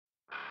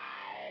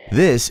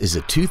This is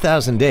a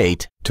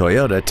 2008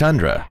 Toyota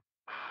Tundra.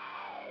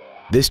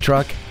 This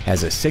truck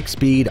has a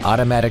 6-speed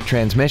automatic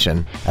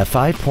transmission, a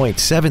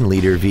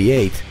 5.7-liter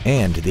V8,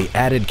 and the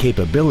added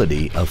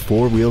capability of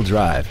 4-wheel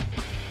drive.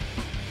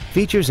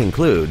 Features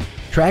include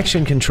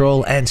traction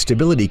control and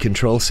stability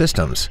control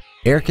systems,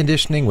 air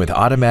conditioning with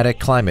automatic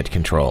climate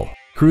control,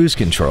 cruise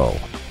control,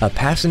 a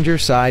passenger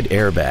side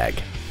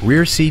airbag,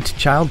 rear seat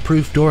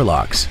child-proof door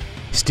locks,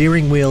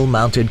 steering wheel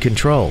mounted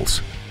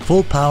controls,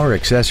 full power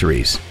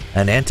accessories,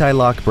 an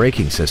anti-lock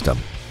braking system,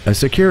 a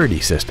security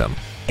system,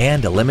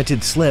 and a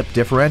limited slip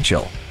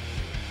differential.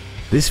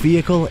 This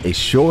vehicle is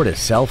sure to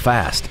sell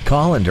fast.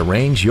 Call and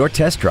arrange your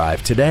test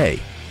drive today.